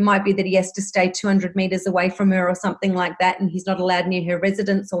her. It might be that he has to stay 200 metres away from her or something like that, and he's not allowed near her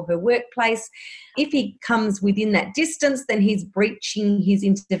residence or her workplace. If he comes within that distance, then he's breaching his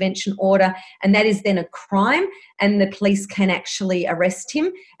intervention order, and that is then a crime, and the police can actually arrest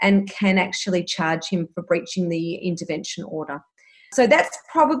him and can actually charge him for breaching the intervention order. So that's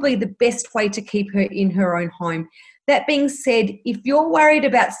probably the best way to keep her in her own home. That being said, if you're worried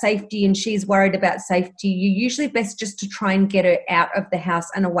about safety and she's worried about safety, you're usually best just to try and get her out of the house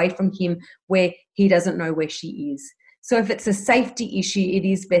and away from him where he doesn't know where she is. So if it's a safety issue, it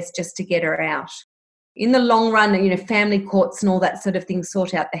is best just to get her out. In the long run, family courts and all that sort of thing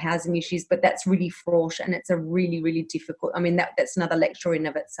sort out the housing issues, but that's really fraught and it's a really, really difficult. That's another lecture in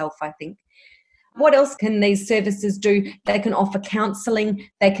of itself, I think. What else can these services do? They can offer counselling,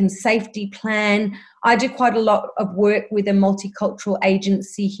 they can safety plan. I do quite a lot of work with a multicultural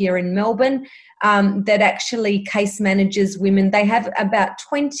agency here in Melbourne that actually case manages women. They have about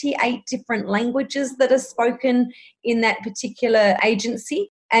 28 different languages that are spoken in that particular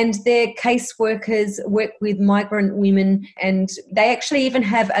agency. And their caseworkers work with migrant women, and they actually even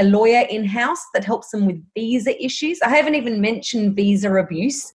have a lawyer in-house that helps them with visa issues. I haven't even mentioned visa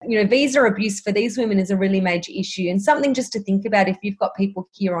abuse. Visa abuse for these women is a really major issue, and something just to think about if you've got people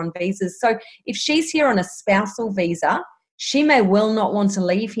here on visas. So if she's here on a spousal visa, she may well not want to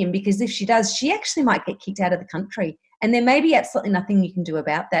leave him, because if she does, she actually might get kicked out of the country. And there may be absolutely nothing you can do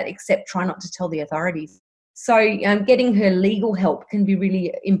about that except try not to tell the authorities. So getting her legal help can be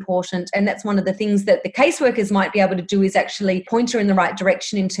really important, and that's one of the things that the caseworkers might be able to do, is actually point her in the right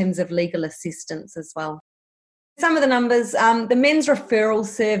direction in terms of legal assistance as well. Some of the numbers, the Men's Referral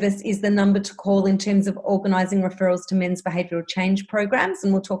Service is the number to call in terms of organising referrals to men's behavioural change programs,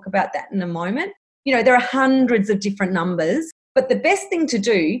 and we'll talk about that in a moment. There are hundreds of different numbers, but the best thing to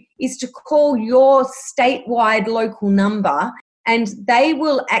do is to call your statewide local number, and they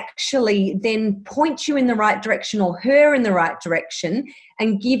will actually then point you in the right direction, or her in the right direction,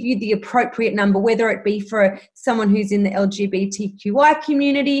 and give you the appropriate number, whether it be for someone who's in the LGBTQI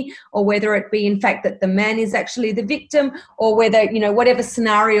community, or whether it be, in fact, that the man is actually the victim, or whether, whatever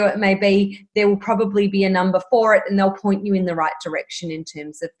scenario it may be, there will probably be a number for it, and they'll point you in the right direction in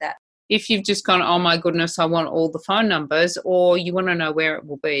terms of that. If you've just gone, oh my goodness, I want all the phone numbers, or you want to know where it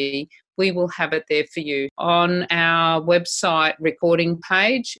will be, we will have it there for you on our website recording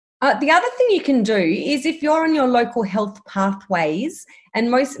page. The other thing you can do is, if you're on your local health pathways,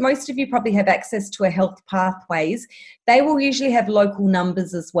 and most of you probably have access to a health pathways, they will usually have local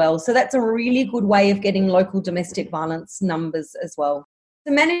numbers as well. So that's a really good way of getting local domestic violence numbers as well.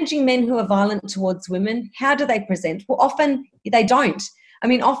 So managing men who are violent towards women, how do they present? Well, often they don't.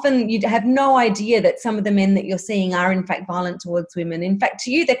 Often you have no idea that some of the men that you're seeing are in fact violent towards women. In fact,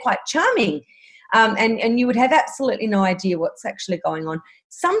 to you, they're quite charming. And you would have absolutely no idea what's actually going on.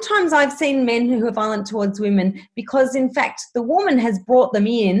 Sometimes I've seen men who are violent towards women because, in fact, the woman has brought them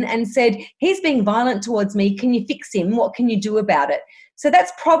in and said, he's being violent towards me. Can you fix him? What can you do about it? So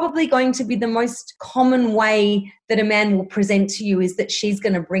that's probably going to be the most common way that a man will present to you, is that she's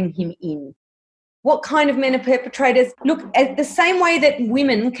going to bring him in. What kind of men are perpetrators? Look, the same way that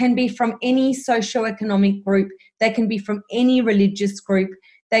women can be from any socioeconomic group, they can be from any religious group,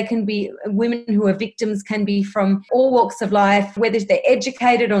 they can be, women who are victims can be from all walks of life, whether they're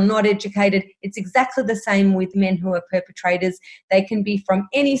educated or not educated. It's exactly the same with men who are perpetrators. They can be from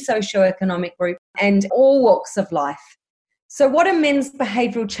any socioeconomic group and all walks of life. So what are men's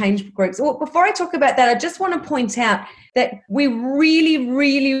behavioural change groups? Well, before I talk about that, I just want to point out that we really,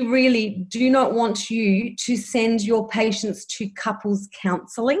 really, really do not want you to send your patients to couples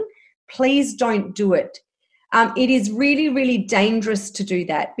counselling. Please don't do it. It is really, really dangerous to do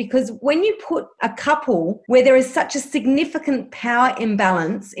that, because when you put a couple where there is such a significant power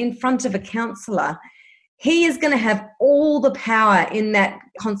imbalance in front of a counsellor, he is going to have all the power in that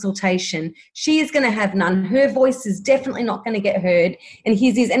consultation. She is going to have none. Her voice is definitely not going to get heard, and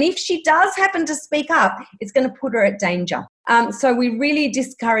his is. And if she does happen to speak up, it's going to put her at danger. So we really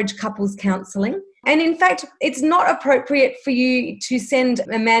discourage couples counselling. And in fact, it's not appropriate for you to send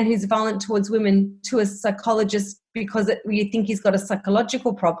a man who's violent towards women to a psychologist because you think he's got a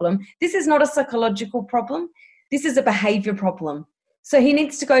psychological problem. This is not a psychological problem. This is a behaviour problem. So he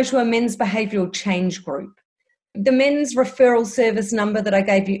needs to go to a men's behavioural change group. The men's referral service number that I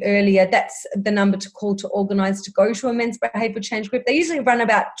gave you earlier, that's the number to call to organise to go to a men's behavioural change group. They usually run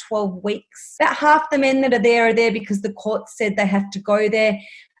about 12 weeks. About half the men that are there because the court said they have to go there.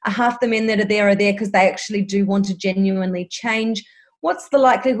 Half the men that are there because they actually do want to genuinely change. What's the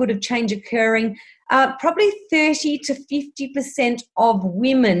likelihood of change occurring? probably 30 to 50% of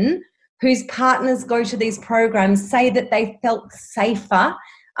women whose partners go to these programs say that they felt safer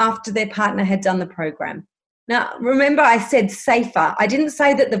after their partner had done the program. Now, remember I said safer. I didn't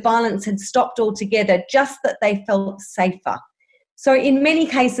say that the violence had stopped altogether, just that they felt safer. So in many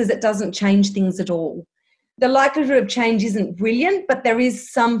cases, it doesn't change things at all. The likelihood of change isn't brilliant, but there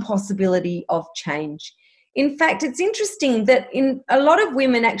is some possibility of change. In fact, it's interesting that a lot of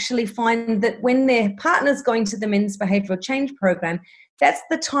women actually find that when their partner's going to the men's behavioural change program, that's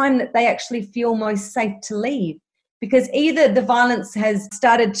the time that they actually feel most safe to leave. Because either the violence has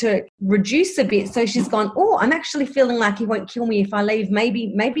started to reduce a bit, so she's gone, oh, I'm actually feeling like he won't kill me if I leave.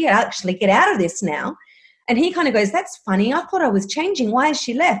 Maybe I'll actually get out of this now. And he kind of goes, that's funny. I thought I was changing. Why has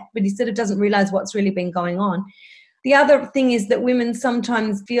she left? But he sort of doesn't realise what's really been going on. The other thing is that women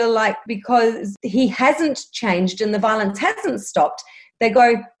sometimes feel like because he hasn't changed and the violence hasn't stopped, they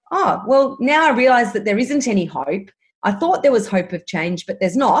go, oh, well, now I realise that there isn't any hope. I thought there was hope of change, but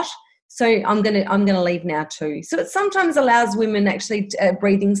there's not. So I'm going to leave now too. So it sometimes allows women actually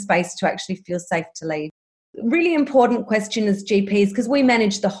breathing space to actually feel safe to leave. Really important question as GPs, because we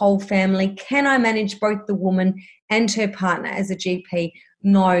manage the whole family. Can I manage both the woman and her partner as a GP?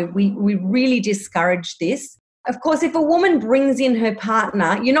 No, we really discourage this. Of course, if a woman brings in her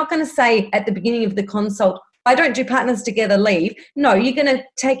partner, you're not going to say at the beginning of the consult, I don't do partners together, leave. No, you're going to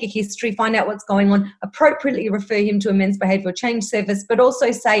take a history, find out what's going on, appropriately refer him to a men's behavioural change service, but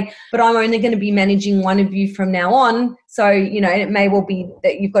also say, but I'm only going to be managing one of you from now on. So, it may well be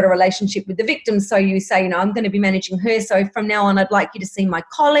that you've got a relationship with the victim. So you say, I'm going to be managing her. So from now on, I'd like you to see my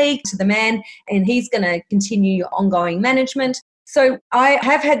colleague, to the man, and he's going to continue your ongoing management. So I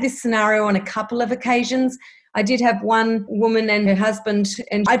have had this scenario on a couple of occasions. I did have one woman and her husband,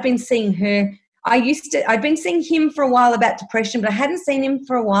 and I'd been seeing her. I'd been seeing him for a while about depression, but I hadn't seen him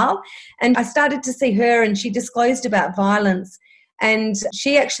for a while. And I started to see her, and she disclosed about violence. And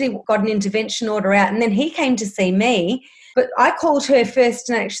she actually got an intervention order out, and then he came to see me. But I called her first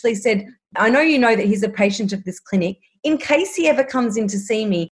and actually said, I know you know that he's a patient of this clinic. In case he ever comes in to see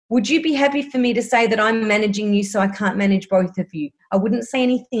me, would you be happy for me to say that I'm managing you so I can't manage both of you? I wouldn't say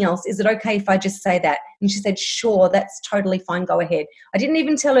anything else. Is it okay if I just say that? And she said, sure, that's totally fine. Go ahead. I didn't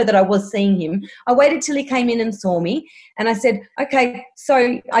even tell her that I was seeing him. I waited till he came in and saw me. And I said, okay,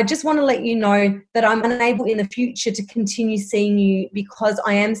 so I just want to let you know that I'm unable in the future to continue seeing you because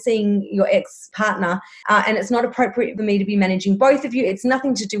I am seeing your ex-partner and it's not appropriate for me to be managing both of you. It's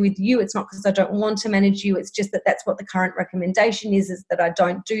nothing to do with you. It's not because I don't want to manage you. It's just that that's what the current recommendation is that I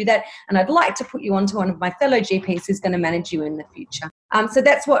don't do that. And I'd like to put you onto one of my fellow GPs who's going to manage you in the future. So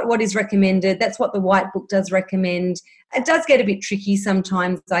that's what is recommended. That's what the White Book does recommend. It does get a bit tricky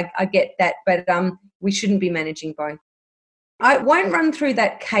sometimes. I get that, but we shouldn't be managing both. I won't run through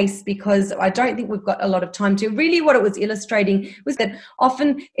that case because I don't think we've got a lot of time to. Really what it was illustrating was that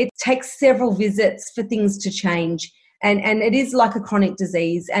often it takes several visits for things to change. And it is like a chronic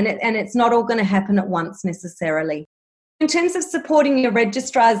disease and it's not all going to happen at once necessarily. In terms of supporting your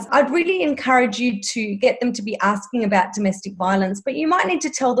registrars, I'd really encourage you to get them to be asking about domestic violence, but you might need to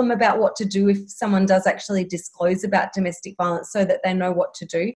tell them about what to do if someone does actually disclose about domestic violence so that they know what to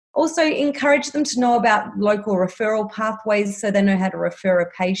do. Also, encourage them to know about local referral pathways so they know how to refer a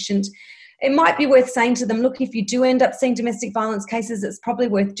patient. It might be worth saying to them, look, if you do end up seeing domestic violence cases, it's probably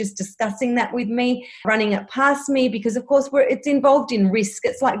worth just discussing that with me, running it past me, because of course it's involved in risk.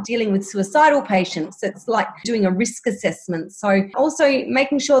 It's like dealing with suicidal patients. It's like doing a risk assessment. So also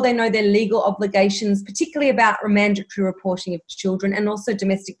making sure they know their legal obligations, particularly about mandatory reporting of children and also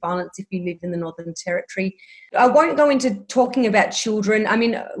domestic violence if you live in the Northern Territory. I won't go into talking about children,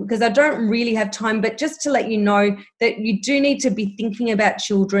 because I don't really have time, but just to let you know that you do need to be thinking about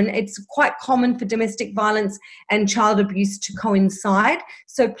children. It's quite common for domestic violence and child abuse to coincide.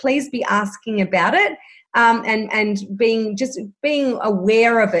 So please be asking about it and being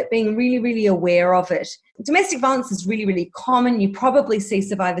aware of it, being really, really aware of it. Domestic violence is really, really common. You probably see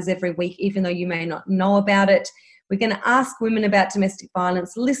survivors every week, even though you may not know about it. We're going to ask women about domestic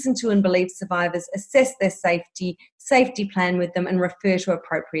violence, listen to and believe survivors, assess their safety plan with them and refer to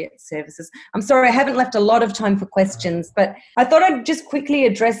appropriate services. I'm sorry, I haven't left a lot of time for questions, but I thought I'd just quickly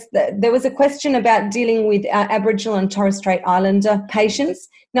address that. There was a question about dealing with Aboriginal and Torres Strait Islander patients.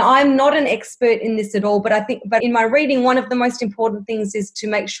 Now, I'm not an expert in this at all, but in my reading, one of the most important things is to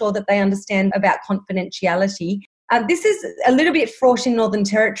make sure that they understand about confidentiality. This is a little bit fraught in Northern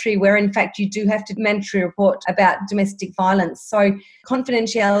Territory where, in fact, you do have to mandatory report about domestic violence. So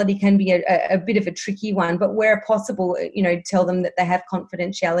confidentiality can be a bit of a tricky one, but where possible, tell them that they have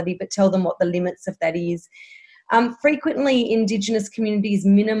confidentiality, but tell them what the limits of that is. Frequently, Indigenous communities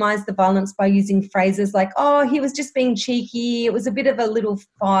minimise the violence by using phrases like, oh, he was just being cheeky, it was a bit of a little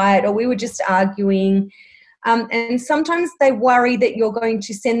fight, or we were just arguing. And sometimes they worry that you're going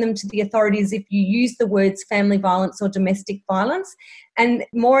to send them to the authorities if you use the words family violence or domestic violence. And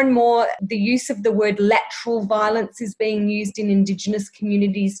more, the use of the word lateral violence is being used in Indigenous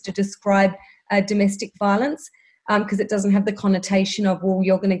communities to describe domestic violence, because it doesn't have the connotation of, well,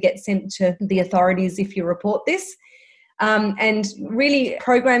 you're going to get sent to the authorities if you report this. And really,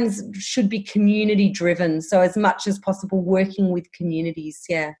 programs should be community driven. So as much as possible, working with communities.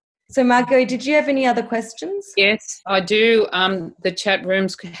 Yeah. So Margot, did you have any other questions? Yes, I do. The chat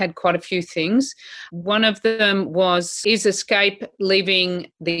rooms had quite a few things. One of them was, is escape leaving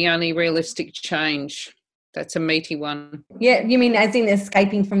the only realistic change? That's a meaty one. Yeah, you mean as in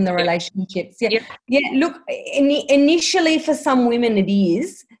escaping from the relationships? Yeah. Yeah, look, initially for some women it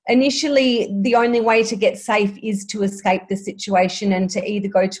is. Initially, the only way to get safe is to escape the situation and to either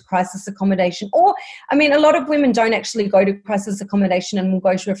go to crisis accommodation or, I mean, a lot of women don't actually go to crisis accommodation and will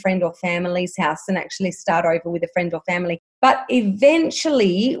go to a friend or family's house and actually start over with a friend or family. But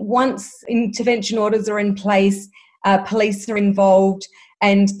eventually, once intervention orders are in place, police are involved,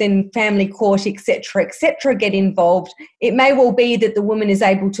 and then family court, et cetera, get involved, it may well be that the woman is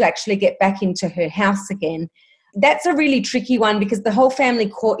able to actually get back into her house again. That's a really tricky one because the whole family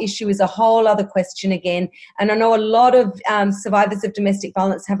court issue is a whole other question again. And I know a lot of survivors of domestic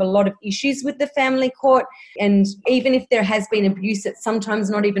violence have a lot of issues with the family court. And even if there has been abuse, it's sometimes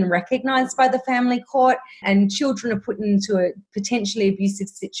not even recognised by the family court. And children are put into potentially abusive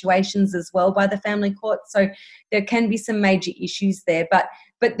situations as well by the family court. So there can be some major issues there. But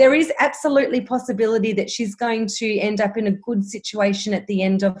there is absolutely possibility that she's going to end up in a good situation at the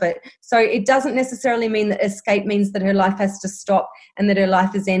end of it. So it doesn't necessarily mean that escape means that her life has to stop and that her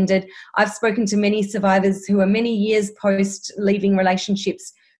life is ended. I've spoken to many survivors who are many years post leaving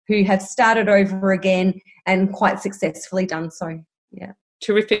relationships who have started over again and quite successfully done so. Yeah.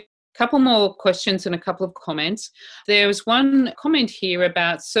 Terrific. Couple more questions and a couple of comments. There was one comment here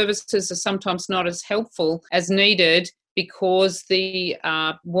about services are sometimes not as helpful as needed because the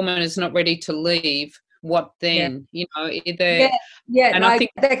woman is not ready to leave. What then? Yeah. You know, and I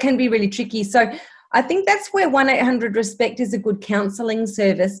think that can be really tricky. So I think that's where 1-800-RESPECT is a good counselling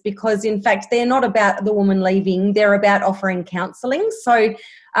service because, in fact, they're not about the woman leaving. They're about offering counselling. So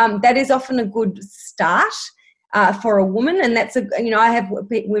that is often a good start for a woman. And that's, I have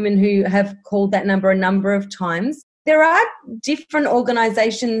women who have called that number a number of times. There are different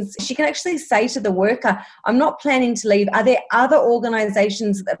organisations. She can actually say to the worker, I'm not planning to leave. Are there other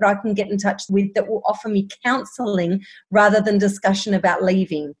organisations that I can get in touch with that will offer me counselling rather than discussion about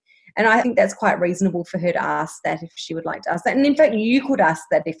leaving? And I think that's quite reasonable for her to ask that if she would like to ask that. And in fact, you could ask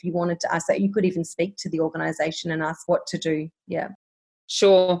that if you wanted to ask that. You could even speak to the organisation and ask what to do. Yeah.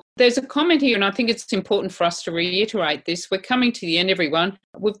 Sure. There's a comment here, and I think it's important for us to reiterate this. We're coming to the end, everyone.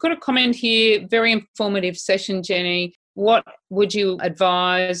 We've got a comment here, very informative session, Jenny. What would you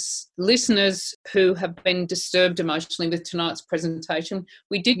advise listeners who have been disturbed emotionally with tonight's presentation?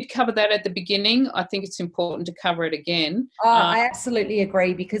 We did cover that at the beginning. I think it's important to cover it again. I absolutely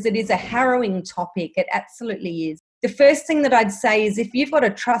agree because it is a harrowing topic. It absolutely is. The first thing that I'd say is if you've got a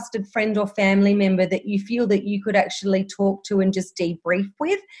trusted friend or family member that you feel that you could actually talk to and just debrief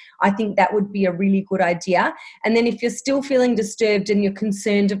with, I think that would be a really good idea. And then if you're still feeling disturbed and you're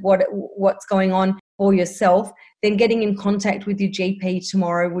concerned of what's going on for yourself, then getting in contact with your GP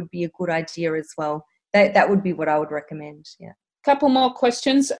tomorrow would be a good idea as well. That would be what I would recommend, yeah. Couple more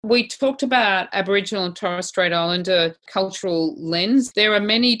questions. We talked about Aboriginal and Torres Strait Islander cultural lens. There are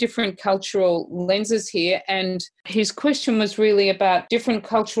many different cultural lenses here, and his question was really about different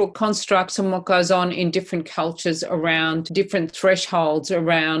cultural constructs and what goes on in different cultures around different thresholds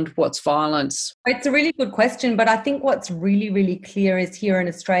around what's violence. It's a really good question, but I think what's really, really clear is here in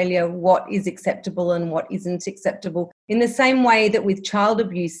Australia what is acceptable and what isn't acceptable. In the same way that with child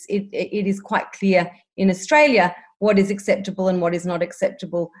abuse, it is quite clear in Australia what is acceptable and what is not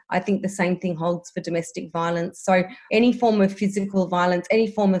acceptable. I think the same thing holds for domestic violence. So any form of physical violence, any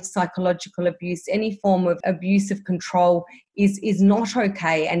form of psychological abuse, any form of abuse of control is not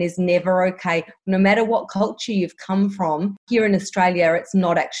okay and is never okay. No matter what culture you've come from, here in Australia, it's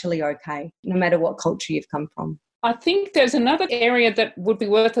not actually okay, no matter what culture you've come from. I think there's another area that would be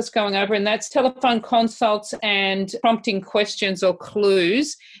worth us going over, and that's telephone consults and prompting questions or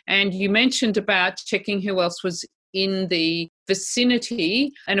clues. And you mentioned about checking who else was in the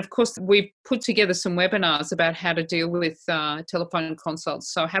vicinity. And of course, we've put together some webinars about how to deal with telephone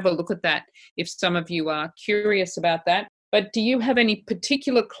consults. So have a look at that if some of you are curious about that. But do you have any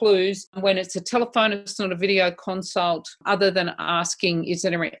particular clues when it's a telephone, it's not a video consult, other than asking, is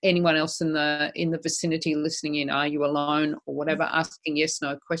there anyone else in the vicinity listening in? Are you alone or whatever? Asking yes,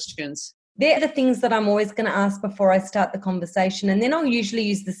 no questions. They're the things that I'm always going to ask before I start the conversation. And then I'll usually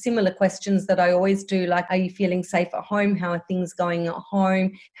use the similar questions that I always do, like, are you feeling safe at home? How are things going at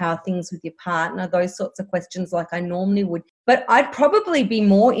home? How are things with your partner? Those sorts of questions like I normally would. But I'd probably be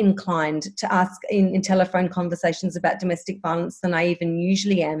more inclined to ask in telephone conversations about domestic violence than I even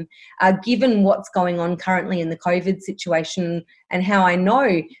usually am, given what's going on currently in the COVID situation and how I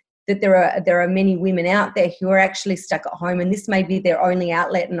know that there are many women out there who are actually stuck at home, and this may be their only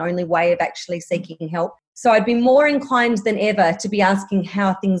outlet and only way of actually seeking help. So I'd be more inclined than ever to be asking, how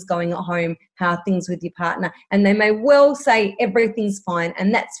are things going at home? How are things with your partner? And they may well say everything's fine,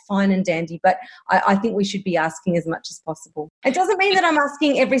 and that's fine and dandy, but I think we should be asking as much as possible. It doesn't mean that I'm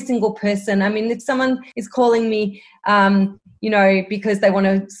asking every single person. I mean, if someone is calling me, because they want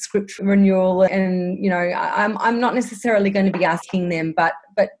a script renewal, and, I'm not necessarily going to be asking them, but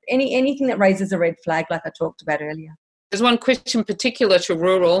anything that raises a red flag, like I talked about earlier. There's one question particular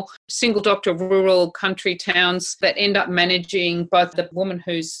to single doctor rural country towns that end up managing both the woman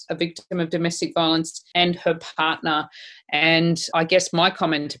who's a victim of domestic violence and her partner. And I guess my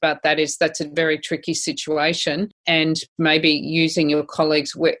comment about that is that's a very tricky situation, and maybe using your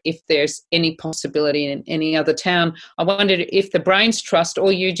colleagues if there's any possibility in any other town. I wondered if the Brains Trust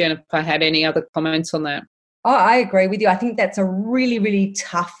or you, Jennifer, had any other comments on that. Oh, I agree with you. I think that's a really, really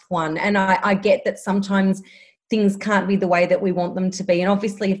tough one. And I get that sometimes things can't be the way that we want them to be. And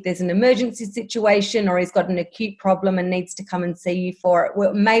obviously, if there's an emergency situation or he's got an acute problem and needs to come and see you for it, well,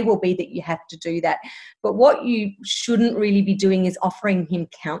 it may well be that you have to do that. But what you shouldn't really be doing is offering him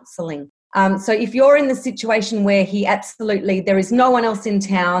counselling. So if you're in the situation where there is no one else in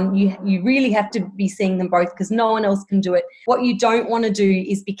town, you really have to be seeing them both because no one else can do it. What you don't want to do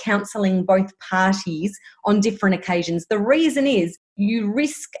is be counselling both parties on different occasions. The reason is you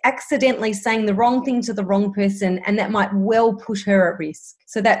risk accidentally saying the wrong thing to the wrong person, and that might well put her at risk.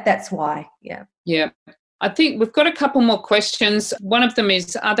 So that's why, yeah. Yeah. I think we've got a couple more questions. One of them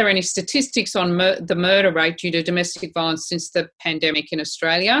is, are there any statistics on the murder rate due to domestic violence since the pandemic in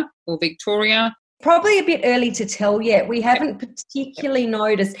Australia or Victoria? Probably a bit early to tell yet. We haven't particularly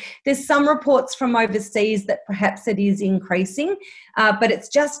noticed. There's some reports from overseas that perhaps it is increasing, but it's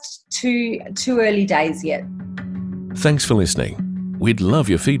just too early days yet. Thanks for listening. We'd love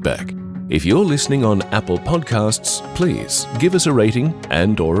your feedback. If you're listening on Apple Podcasts, please give us a rating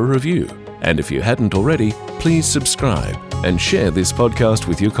and/or a review. And if you hadn't already, please subscribe and share this podcast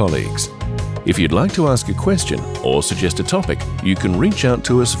with your colleagues. If you'd like to ask a question or suggest a topic, you can reach out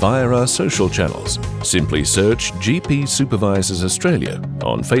to us via our social channels. Simply search GP Supervisors Australia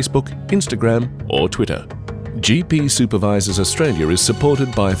on Facebook, Instagram or Twitter. GP Supervisors Australia is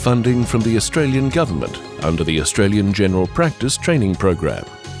supported by funding from the Australian Government under the Australian General Practice Training Program.